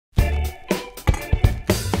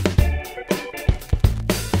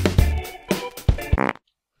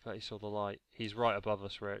bet he saw the light. He's right above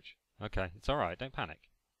us, Rich. Okay, it's alright, don't panic.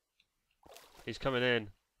 He's coming in.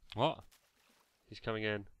 What? He's coming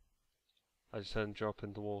in. I just heard him drop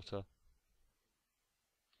in the water.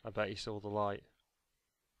 I bet he saw the light.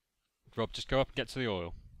 Rob, just go up and get to the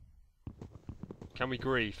oil. Can we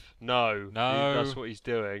grief? No. No. That's what he's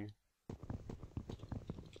doing.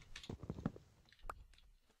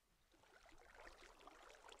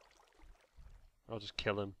 I'll just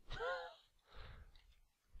kill him.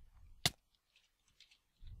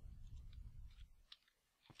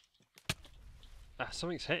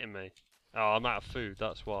 Something's hitting me. Oh, I'm out of food,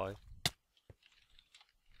 that's why.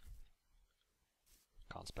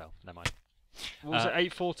 Can't spell, never mind. What was it?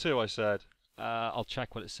 842 I said. I'll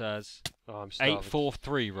check what it says. Oh, I'm starving.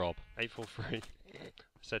 843, Rob. 843. I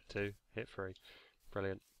said 2. Hit 3.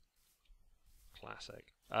 Brilliant. Classic.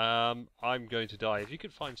 I'm going to die. If you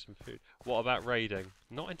could find some food. What about raiding?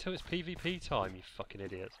 Not until it's PvP time, you fucking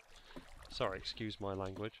idiot. Sorry, excuse my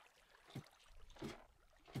language.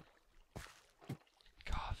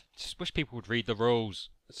 God, just wish people would read the rules.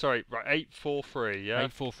 Sorry, right, 843, yeah?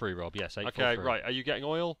 843, Rob, yes, 843. Okay, right, are you getting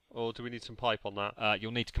oil? Or do we need some pipe on that?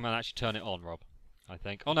 You'll need to come and actually turn it on, Rob, I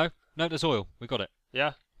think. Oh, no, there's oil. We got it.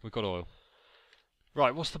 Yeah? We've got oil.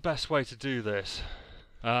 Right, what's the best way to do this?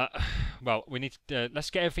 Well, we need to, let's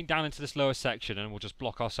get everything down into this lower section and we'll just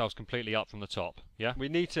block ourselves completely up from the top, yeah?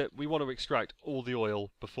 We want to extract all the oil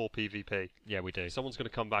before PvP. Yeah, we do. Someone's going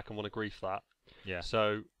to come back and want to grief that. Yeah.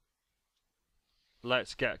 So,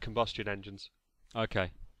 let's get combustion engines.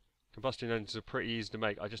 Okay. Combustion engines are pretty easy to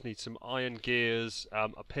make. I just need some iron gears,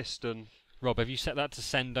 a piston. Rob, have you set that to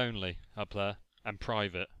send only up there? And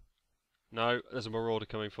private? No, there's a marauder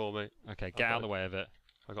coming for me. Okay, get out of the way of it.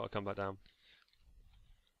 I've got to come back down.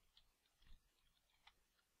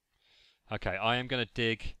 Okay, I am going to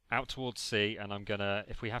dig out towards sea, and I'm going to,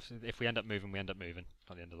 if we end up moving, we end up moving.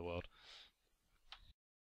 Not the end of the world.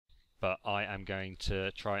 But I am going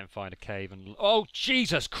to try and find a cave and... Oh,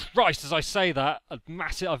 Jesus Christ, as I say that, I've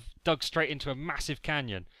dug straight into a massive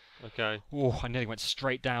canyon. Okay. Oh, I nearly went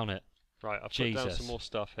straight down it. Right, I've put down some more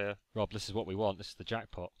stuff here. Rob, this is what we want. This is the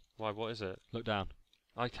jackpot. Why, what is it? Look down.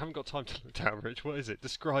 I haven't got time to look down, Rich. What is it?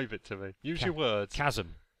 Describe it to me. Use your words.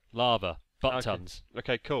 Chasm. Lava. Butt tons.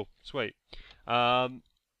 Okay, cool. Sweet. Right.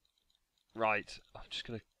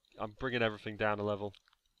 I'm bringing everything down a level.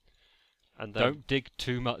 And then don't dig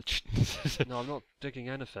too much. No, I'm not digging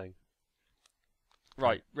anything.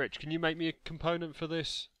 Right, Rich, can you make me a component for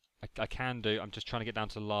this? I can do. I'm just trying to get down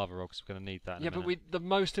to the lava, Rob, because we're going to need that in a minute. But the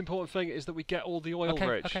most important thing is that we get all the oil,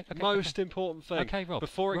 Rich. Okay, most important thing. Okay, Rob.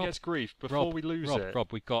 Before it gets grief, before we lose it.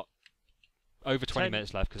 Rob, we've got over 20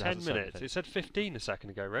 minutes left. 10 minutes. It said 15 a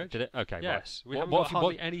second ago, Rich. Did it? Okay, yes. Right. We haven't got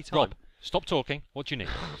hardly any time. Rob, stop talking. What do you need?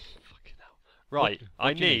 Fucking hell. Right,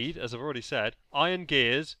 I need, as I've already said, iron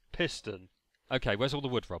gears, piston. Okay, where's all the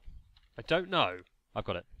wood, Rob? I don't know. I've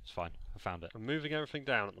got it. It's fine. I found it. I'm moving everything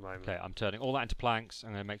down at the moment. Okay, I'm turning all that into planks.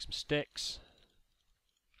 I'm going to make some sticks.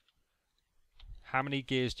 How many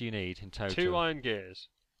gears do you need in total? 2 iron gears.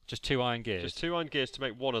 Just 2 iron gears? Just 2 iron gears to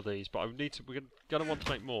make one of these, but we're going to want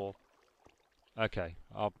to make more. Okay,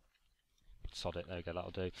 I'll sod it. There we go,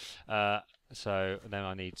 that'll do. So then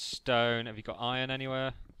I need stone. Have you got iron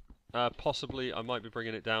anywhere? Possibly. I might be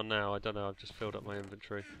bringing it down now. I don't know. I've just filled up my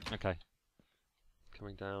inventory. Okay.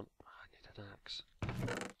 Coming down. I need an axe.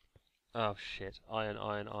 Oh shit. Iron.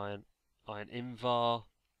 Invar,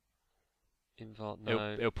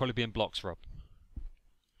 no. It'll probably be in blocks, Rob.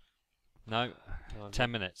 No?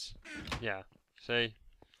 10 minutes. Yeah. See?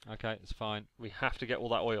 Okay, it's fine. We have to get all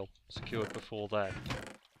that oil secured before then.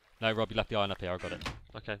 No, Rob, you left the iron up here. I got it.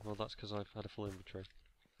 Okay, well that's because I've had a full inventory.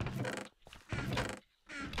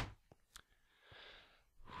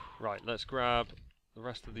 Right, let's grab the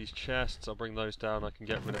rest of these chests. I'll bring those down. I can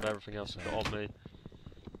get rid of everything else I've got on me.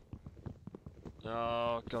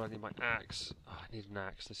 Oh god, I need my axe. Oh, I need an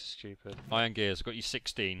axe. This is stupid. Iron gears. I've got you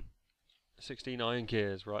 16. 16 iron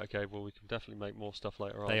gears. Right, okay, well we can definitely make more stuff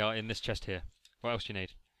later on. They are in this chest here. What else do you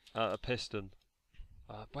need? A piston.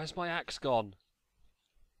 Where's my axe gone?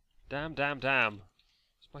 Damn.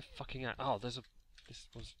 Where's my fucking axe? Oh, this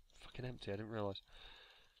was fucking empty. I didn't realise.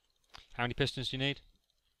 How many pistons do you need?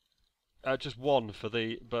 Just one for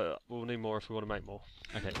but we'll need more if we want to make more.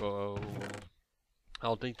 Okay, whoa.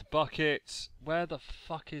 I'll need the buckets. Where the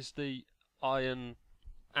fuck is the iron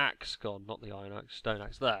axe gone? Not the iron axe, stone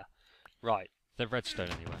axe. There. Right. Is there redstone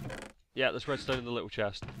anywhere? Yeah, there's redstone in the little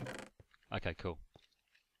chest. Okay, cool.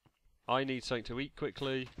 I need something to eat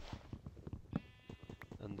quickly.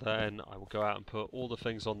 And then I will go out and put all the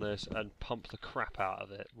things on this and pump the crap out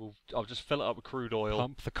of it. I'll just fill it up with crude oil.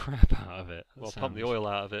 Pump the crap out of it. Well, pump the oil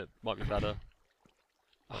out of it. Might be better.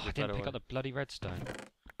 Oh, I didn't pick up the bloody redstone.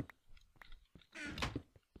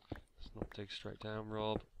 Let's not dig straight down,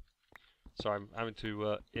 Rob. Sorry, I'm having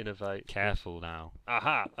to innovate. Careful now.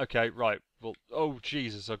 Aha! Okay, right. Well, oh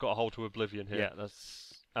Jesus, I've got a hole to oblivion here. Yeah,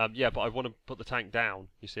 that's... yeah, but I want to put the tank down.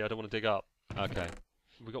 You see, I don't want to dig up. Okay.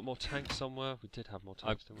 We got more tanks somewhere? We did have more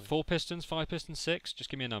tanks, didn't we? 4 pistons, 5 pistons, 6? Just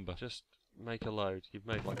give me a number. Just make a load. You've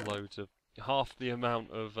made like loads of... half the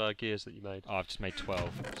amount of gears that you made. Oh, I've just made 12.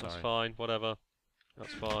 Sorry. That's fine, whatever.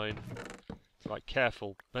 That's fine. Right,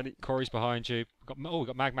 careful. Corey's behind you. We've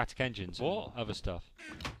got magmatic engines. What? And other stuff.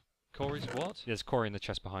 Corey's what? There's Corey in the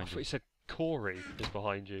chest behind I thought you. you said Corey is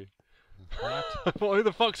behind you. What? Who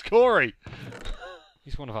the fuck's Corey?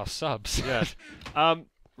 He's one of our subs. Yeah.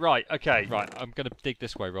 Right, okay. Right, I'm going to dig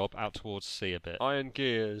this way, Rob, out towards C a bit. Iron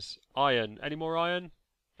gears. Iron. Any more iron?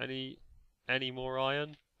 Any more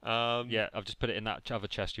iron? Yeah, I've just put it in that other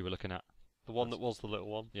chest you were looking at. The one that was the little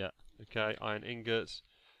one? Yeah. Okay, iron ingots.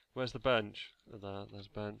 Where's the bench? Oh, there's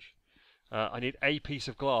a bench. I need a piece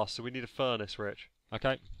of glass, so we need a furnace, Rich.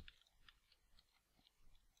 Okay.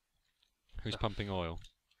 Who's pumping oil?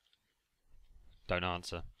 Don't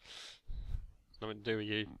answer. Nothing to do with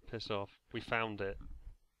you. Piss off. We found it.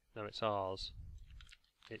 No, it's ours.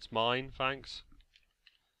 It's mine, thanks.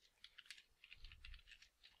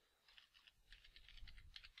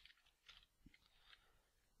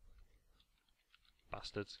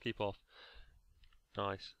 Bastards. Keep off.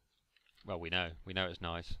 Nice. Well, we know. We know it's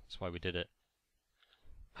nice. That's why we did it.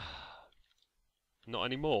 Not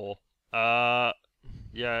anymore.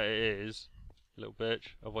 Yeah, it is. Little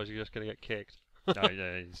bitch. Otherwise you're just going to get kicked. No,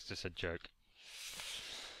 it's just a joke.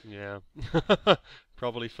 Yeah.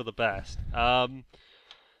 Probably for the best.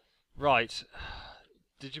 Right.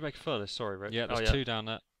 Did you make a furnace? Sorry, Rick. Yeah, there's 2 down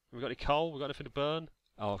there. We got any coal? We got anything to burn?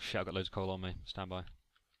 Oh shit, I've got loads of coal on me. Stand by.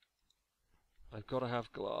 I've got to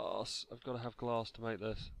have glass. I've got to have glass to make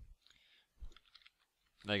this.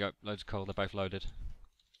 There you go, loads of coal, they're both loaded.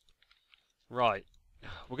 Right.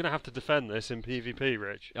 We're going to have to defend this in PvP,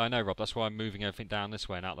 Rich. I know, Rob, that's why I'm moving everything down this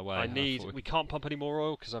way and out of the way. We can't pump any more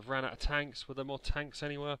oil because I've ran out of tanks. Were there more tanks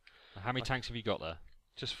anywhere? How many tanks have you got there?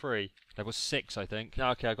 Just 3. There was 6, I think. No,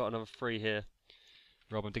 okay, I got another 3 here.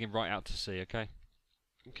 Rob, I'm digging right out to sea, okay?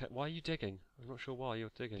 Okay, why are you digging? I'm not sure why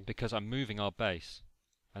you're digging. Because I'm moving our base.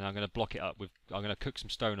 And I'm going to block it up with... I'm going to cook some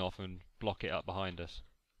stone off and block it up behind us.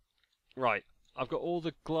 Right. I've got all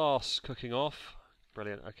the glass cooking off.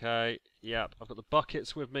 Brilliant. Okay. Yep. I've got the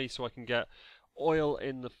buckets with me so I can get oil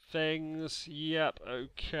in the things. Yep.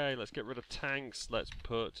 Okay. Let's get rid of tanks. Let's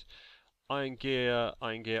put iron gear,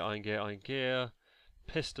 iron gear, iron gear, iron gear.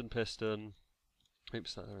 Piston, piston.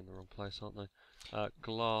 Oops, they're in the wrong place, aren't they?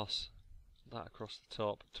 Glass. That across the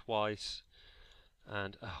top twice.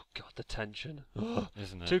 And, oh god, the tension.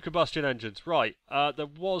 Isn't it? 2 combustion engines. Right, there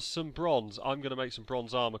was some bronze. I'm going to make some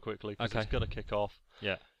bronze armour quickly, because Okay. it's going to kick off.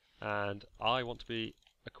 Yeah. And I want to be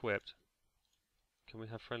equipped. Can we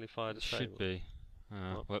have friendly fire disabled? Should be.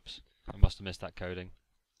 What? Whoops. I must have missed that coding.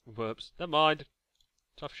 Whoops. Never mind.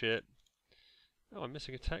 Tough shit. Oh, I'm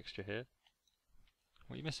missing a texture here.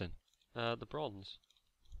 What are you missing? The bronze.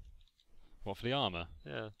 What, for the armour?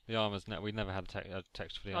 Yeah. The armour's... we never had a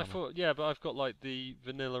text for the armour. I thought, yeah, but I've got like the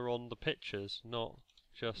vanilla on the pictures, not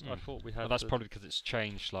just... I thought we had... Well, that's probably because it's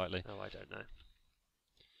changed slightly. Oh, I don't know.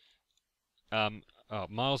 Oh,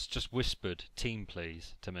 Miles just whispered, "Team,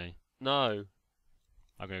 please," to me. No.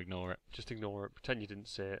 I'm going to ignore it. Just ignore it. Pretend you didn't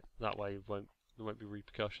see it. That way there won't be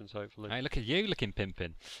repercussions, hopefully. Hey, look at you looking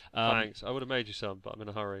pimping. Thanks. I would have made you some, but I'm in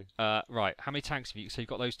a hurry. Right, how many tanks have you... So you've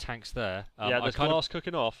got those tanks there. Yeah, there's glass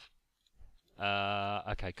cooking off.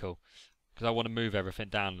 Okay, cool. Because I want to move everything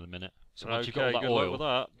down in a minute. So once you've Okay, got all that good luck oil... with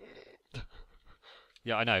that.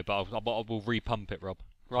 Yeah, I know, but we'll repump it, Rob.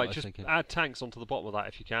 Right, just add tanks onto the bottom of that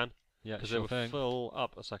if you can. Yeah, because sure they were full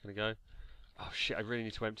up a second ago. Oh shit, I really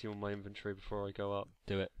need to empty all my inventory before I go up.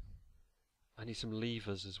 Do it. I need some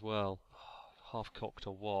levers as well. Oh, half cocked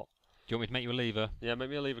or what? Do you want me to make you a lever? Yeah, make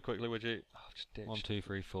me a lever quickly, would you? Oh, just ditch. 1, 2,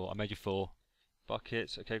 3, 4. I made you 4.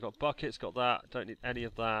 Buckets. Okay, got buckets, got that. Don't need any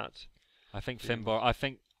of that. I think Finbar... I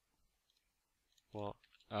think... What?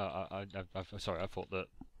 Sorry, I thought that...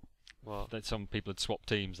 What? That some people had swapped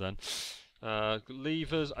teams then.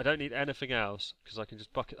 Levers. I don't need anything else because I can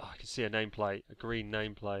just bucket. Oh, I can see a nameplate, a green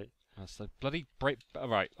nameplate. That's the bloody break.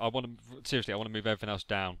 Right, I want to seriously. I want to move everything else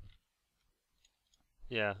down.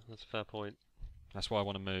 Yeah, that's a fair point. That's why I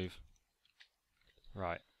want to move.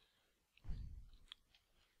 Right.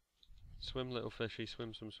 Swim, little fishy.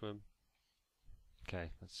 Swim, swim, swim. Okay,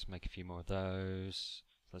 let's make a few more of those.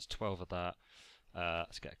 There's 12 of that.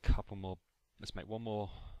 Let's get a couple more. Let's make one more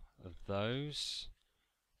of those.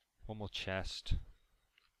 One more chest.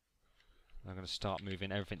 I'm going to start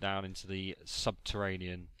moving everything down into the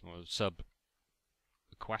subterranean or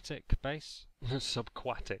sub-aquatic base.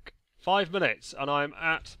 Subaquatic. 5 minutes, and I'm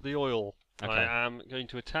at the oil. Okay. I am going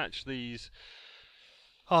to attach these.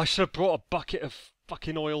 Oh, I should have brought a bucket of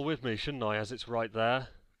fucking oil with me, shouldn't I? As it's right there.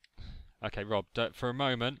 Okay, Rob. For a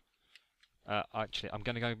moment. Actually, I'm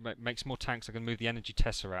going to go make some more tanks. I'm going to move the energy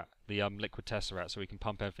tesseract, the liquid tesseract, so we can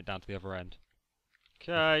pump everything down to the other end.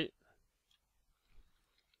 Okay.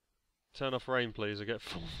 Turn off rain, please. I get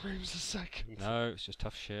 4 frames a second. No, it's just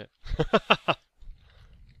tough shit.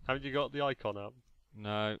 Haven't you got the icon up?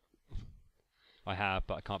 No. I have,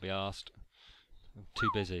 but I can't be asked. I'm too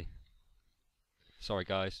busy. Sorry,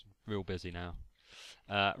 guys. Real busy now.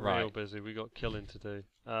 Right. Real busy. We got killing to do.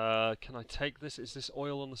 Can I take this? Is this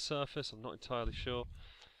oil on the surface? I'm not entirely sure.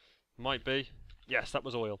 Might be. Yes, that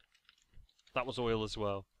was oil. That was oil as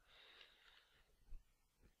well.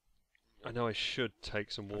 I know I should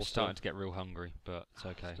take some water. I'm starting to get real hungry, but it's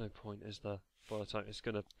okay. There's no point, is there? By the time it's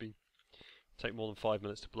going to be take more than 5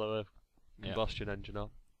 minutes to blow a combustion engine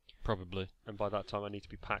up. Probably. And by that time I need to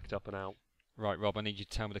be packed up and out. Right, Rob, I need you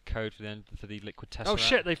to tell me the code for the liquid tesseract. Oh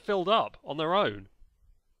shit, they filled up on their own.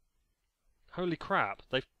 Holy crap.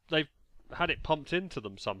 They've had it pumped into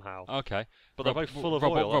them somehow. Okay. But they're both full of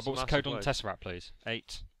Rob, oil. Rob, what's the code on the tesseract, please?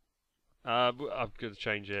 8. I'm going to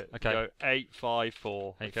change it. Okay. Go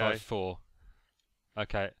 854. 854.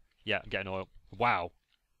 Okay. Yeah, I'm getting oil. Wow.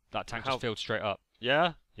 That tank just filled straight up.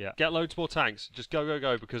 Yeah? Yeah. Get loads more tanks. Just go, go,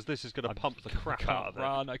 go, because this is going to pump the crap out of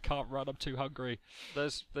it. I can't run. I'm too hungry.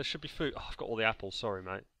 There should be food. Oh, I've got all the apples. Sorry,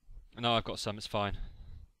 mate. No, I've got some. It's fine.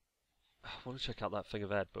 I want to check out that thing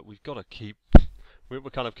of Ed, but we've got to keep... We're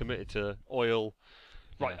kind of committed to oil.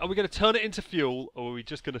 Right, are we going to turn it into fuel, or are we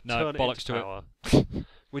just going to turn it into power?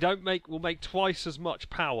 We'll make twice as much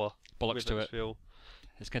power. Bollocks to it. Fuel.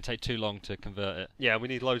 It's going to take too long to convert it. Yeah, we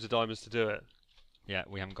need loads of diamonds to do it. Yeah,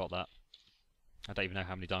 we haven't got that. I don't even know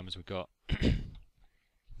how many diamonds we've got. Is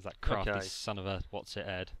that crafty son of a what's it,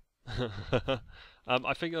 Ed?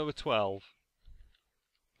 I think there were 12.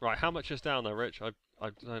 Right, how much is down there, Rich? I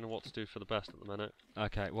don't know what to do for the best at the minute.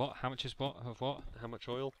 Okay, what? How much is what? Of what? How much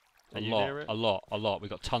oil? A lot. We've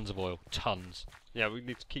got tons of oil. Tons. Yeah, we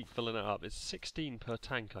need to keep filling it up. It's 16 per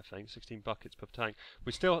tank, I think. 16 buckets per tank.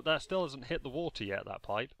 That still hasn't hit the water yet, that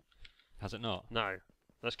pipe. Has it not? No.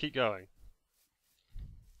 Let's keep going.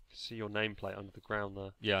 See your nameplate under the ground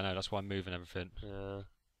there. Yeah, I know. That's why I'm moving everything. Yeah.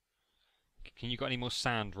 Can you got any more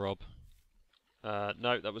sand, Rob?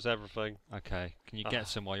 No, that was everything. Okay. Can you get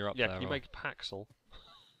some while you're up there? Yeah, can you make a paxel?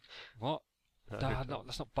 What?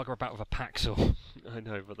 Let's not bugger about with a paxel. I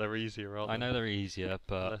know, but they're easier, aren't they? I know they're easier,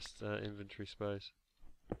 but... Less inventory space.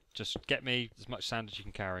 Just get me as much sand as you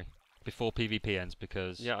can carry before PvP ends,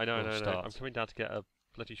 because... Yeah, I know, I'm coming down to get a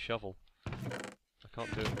bloody shovel. I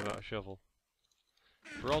can't do it without a shovel.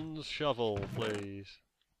 Bronze shovel, please.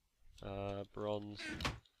 Bronze.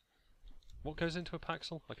 What goes into a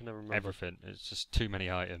paxel? I can never remember. Everything. It's just too many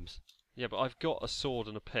items. Yeah, but I've got a sword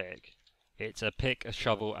and a pick. It's a pick, a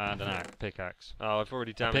shovel, and an pickaxe. Oh, I've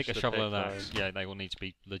already damaged a pick, a shovel, and an axe. Yeah, they will need to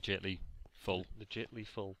be legitly full. Legitly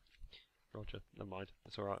full. Roger. Never mind.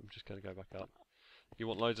 It's alright, I'm just going to go back up. You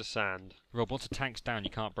want loads of sand? Rob, once a tank's down, you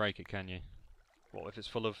can't break it, can you? What, if it's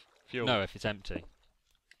full of fuel? No, if it's empty.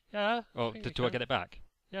 Yeah. Oh, do I get it back?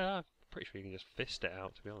 Yeah, I'm pretty sure you can just fist it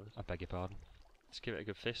out, to be honest. I beg your pardon. Just give it a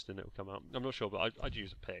good fist and it'll come out. I'm not sure, but I'd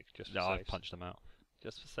use a pick, just for No, safes. I'd punch them out.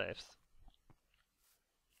 Just for safes.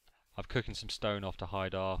 I'm cooking some stone off to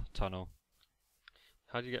hide our tunnel.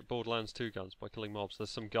 How do you get Borderlands 2 guns? By killing mobs. There's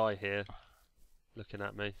some guy here looking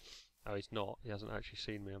at me. Oh, he's not. He hasn't actually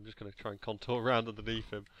seen me. I'm just going to try and contour around underneath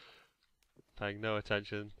him. Paying no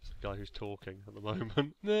attention. It's the guy who's talking at the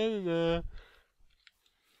moment.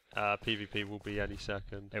 PvP will be any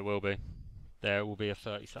second. It will be. There will be a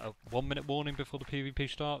 1 minute warning before the PvP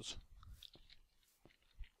starts.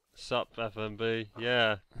 Sup, FNB?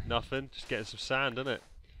 Yeah, nothing. Just getting some sand, innit?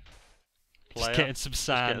 Player. Just getting some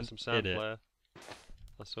sand. Just getting some sand, player.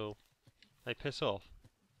 That's all. Hey, piss off.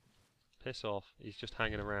 Piss off. He's just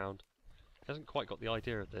hanging around. He hasn't quite got the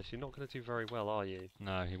idea of this. You're not going to do very well, are you?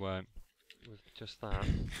 No, he won't. With just that.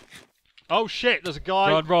 Oh shit, there's a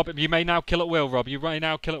guy! Rob, you may now kill at will, Rob. You may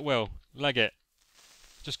now kill at will. Leg it.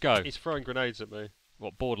 Just go. He's throwing grenades at me.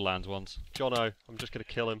 What, Borderlands ones? Jono, I'm just going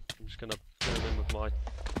to kill him. I'm just going to kill him with my...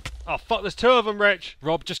 Oh fuck, there's 2 of them, Rich!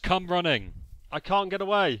 Rob, just come running. I can't get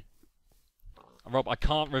away. Rob, I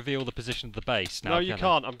can't reveal the position of the base now. No, you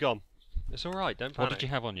can't. I'm gone. It's alright, don't panic. What did you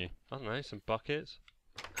have on you? I don't know, some buckets.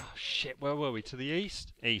 Oh shit, where were we? To the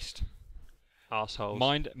east? East. Arseholes.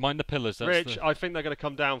 Mind the pillars. Rich, I think they're going to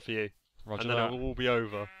come down for you. Roger and then that. it will all be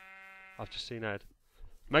over. I've just seen Ed.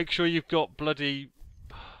 Make sure you've got bloody...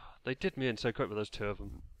 They did me in so quick with those two of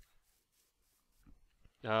them.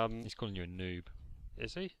 He's calling you a noob.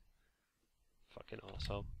 Is he? Fucking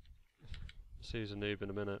arsehole. See who's a noob in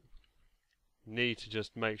a minute. Need to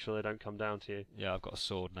just make sure they don't come down to you. Yeah, I've got a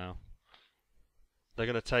sword now. They're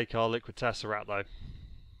going to take our liquid tesseract though.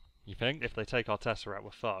 You think? If they take our tesseract,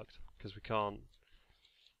 we're fucked. Because we can't...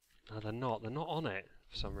 No, they're not. They're not on it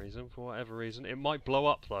for some reason, for whatever reason. It might blow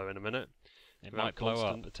up though in a minute. It might blow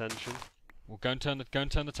up. Constant attention. Well, go and turn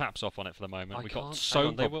the taps off on it for the moment. Hang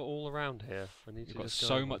on, they were all around here. I need We've to got just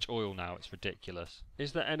so much oil now, it's ridiculous.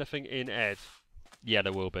 Is there anything in Ed? Yeah,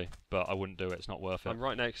 there will be, but I wouldn't do it. It's not worth it. I'm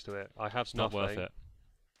right next to it. I have It's not worth it.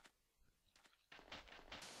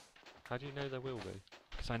 How do you know there will be?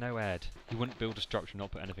 Because I know Ed. He wouldn't build a structure and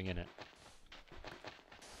not put anything in it.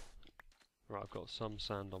 Right, I've got some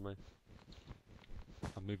sand on me.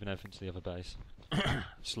 I'm moving everything to the other base.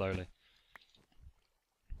 Slowly.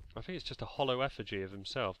 I think it's just a hollow effigy of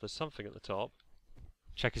himself. There's something at the top.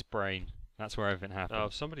 Check his brain. That's where everything happens. Oh,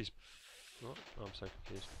 somebody's... What? Oh, I'm so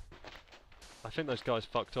confused. I think those guys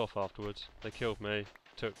fucked off afterwards. They killed me.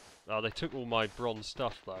 They took all my bronze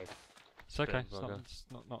stuff though. It's okay. It's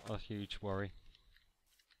not a huge worry.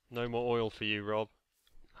 No more oil for you, Rob.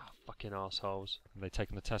 Oh, fucking assholes. Have they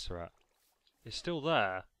taken the Tesseract? It's still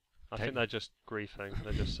there. I think they're just griefing.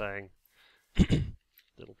 They're just saying,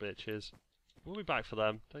 little bitches. We'll be back for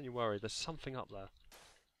them. Don't you worry. There's something up there.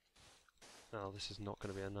 Oh, this is not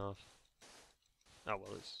going to be enough. Oh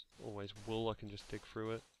well, it's always wool. I can just dig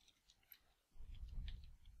through it.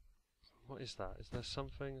 What is that? Is there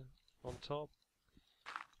something on top?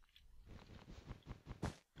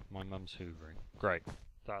 My mum's hoovering. Great.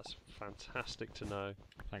 That's fantastic to know.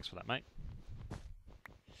 Thanks for that, mate.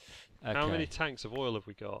 Okay. How many tanks of oil have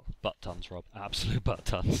we got? Butt tons, Rob. Absolute butt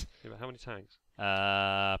tons. Yeah, but how many tanks?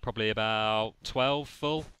 Probably about 12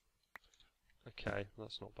 full. Okay,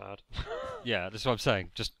 that's not bad. Yeah, that's what I'm saying.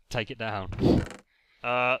 Just take it down.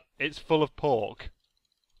 It's full of pork.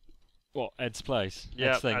 What? Ed's place?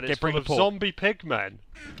 Yeah, Ed's thing. and it's bring full the of pork. zombie pigmen.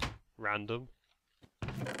 Random.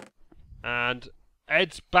 And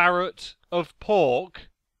Ed's Barrett of pork.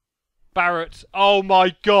 Barrett. Oh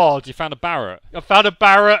my god! You found a Barrett? I found a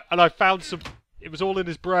Barrett and I found some... It was all in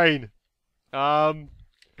his brain. Okay.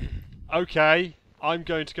 I'm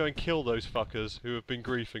going to go and kill those fuckers who have been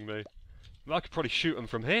griefing me. I could probably shoot them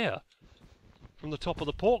from here. From the top of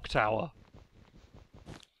the pork tower.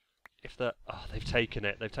 If they're... Oh, they've taken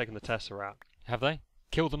it. They've taken the Tesseract. Have they?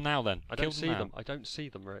 Kill them now then. I don't see them. I don't see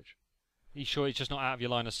them, Rich. Are you sure it's just not out of your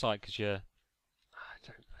line of sight because you're... I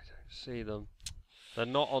don't see them. They're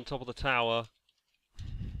not on top of the tower.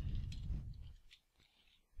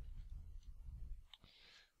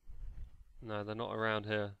 No, they're not around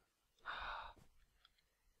here.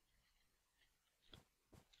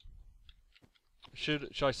 Should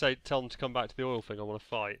I say tell them to come back to the oil thing? I want to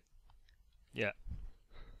fight. Yeah.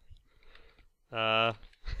 Oh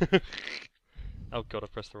god, I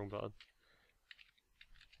pressed the wrong button.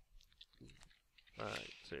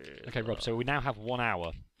 Okay, Rob, so we now have 1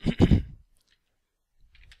 hour.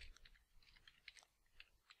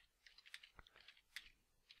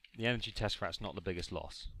 The energy Tesseract's not the biggest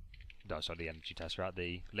loss. No, sorry, the energy Tesseract,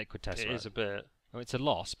 the liquid Tesseract. It is a bit. Oh, it's a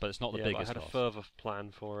loss, but it's not the Yeah, biggest but I had loss. a further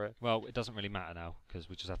plan for it. Well, it doesn't really matter now, because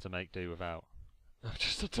we just have to make do without.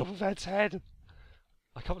 Just on top of Ed's head!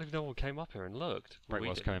 I can't believe no one came up here and looked.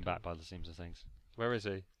 Breakwell's coming back by the seams of things. Where is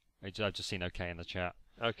he? I've just seen OK in the chat.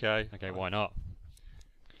 Okay. Okay, why not?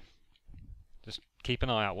 Just keep an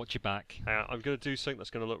eye out, watch your back. Hang on, I'm going to do something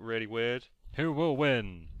that's going to look really weird. Who will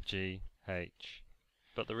win? G-H.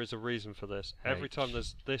 But there is a reason for this. Every time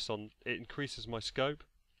there's this on, it increases my scope.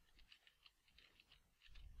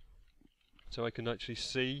 So I can actually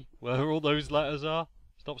see where all those letters are.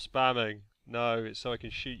 Stop spamming. No, it's so I can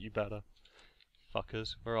shoot you better.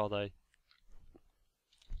 Fuckers, where are they?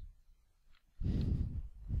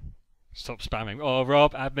 Stop spamming. Oh,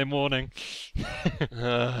 Rob, admin warning.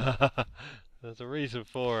 There's a reason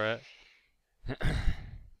for it.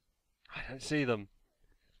 I don't see them.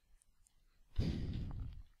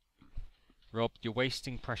 Rob, you're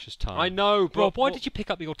wasting precious time. I know, but Rob, why did you pick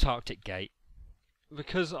up your Tarctic gate?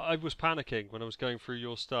 Because I was panicking when I was going through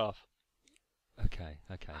your stuff. Okay,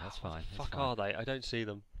 that's fine. What the fuck are they? I don't see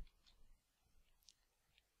them.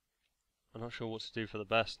 I'm not sure what to do for the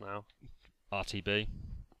best now. RTB.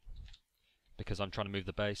 Because I'm trying to move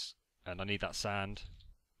the base, and I need that sand.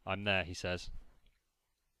 I'm there, he says.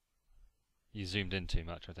 You zoomed in too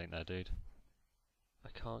much, I think, there, dude. I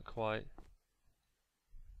can't quite.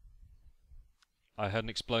 I heard an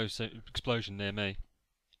explosion near me.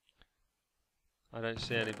 I don't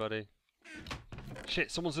see anybody. Shit,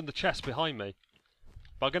 someone's in the chest behind me.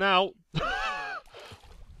 Bugging out.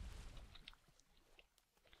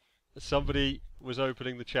 Somebody was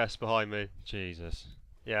opening the chest behind me. Jesus.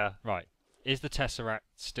 Yeah. Right. Is the Tesseract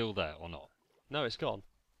still there or not? No, it's gone.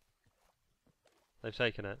 They've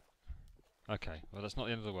taken it. Okay, well that's not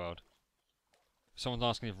the end of the world. Someone's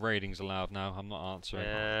asking if raiding's allowed now. I'm not answering.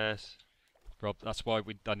 Yes. Rob, that's why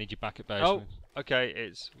I need you back at base. Oh, okay,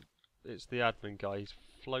 it's the admin guy. He's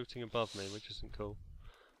floating above me, which isn't cool.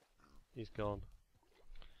 He's gone.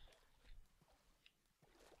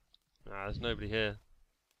 Nah, there's nobody here.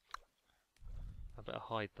 I better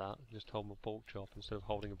hide that and just hold my pork chop instead of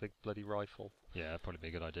holding a big bloody rifle. Yeah, that'd probably be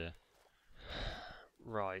a good idea.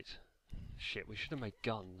 Right. Shit, we should have made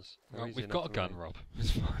guns. Well, we've got a gun, Rob.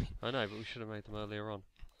 It's fine. I know, but we should have made them earlier on.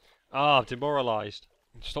 Ah, I'm demoralised.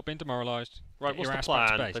 Stop being demoralised. Right, Get what's your the ass plan?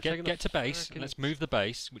 back to base. Get to base, and let's move the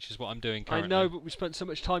base, which is what I'm doing currently. I know, but we spent so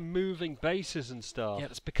much time moving bases and stuff. Yeah,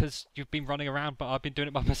 that's because you've been running around, but I've been doing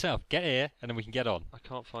it by myself. Get here, and then we can get on. I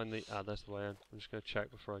can't find the... Ah, there's the way in. I'm just going to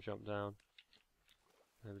check before I jump down.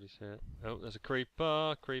 Nobody's here. Oh, there's a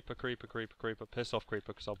creeper. Creeper, creeper, creeper, creeper. Piss off,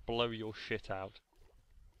 creeper, because I'll blow your shit out.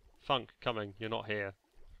 Funk, coming. You're not here.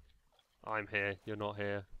 I'm here. You're not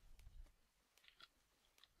here.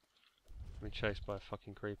 I'm being chased by a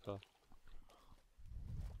fucking creeper.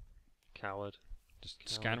 Coward. Just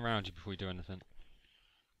Coward. scan around you before you do anything.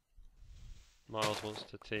 Miles wants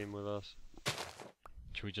to team with us.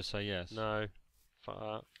 Should we just say yes? No. Fuck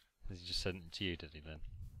that. He just sent it to you, did he then?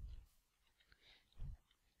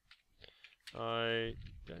 I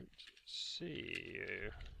don't see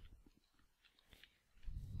you.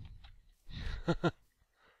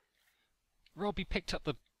 Robbie picked up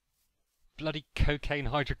the bloody cocaine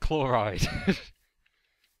hydrochloride.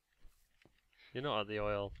 You're not at the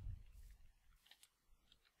oil.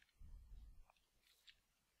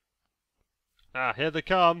 Ah, here they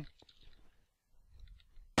come.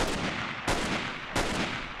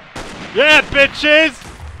 Yeah, bitches!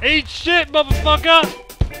 Eat shit, motherfucker!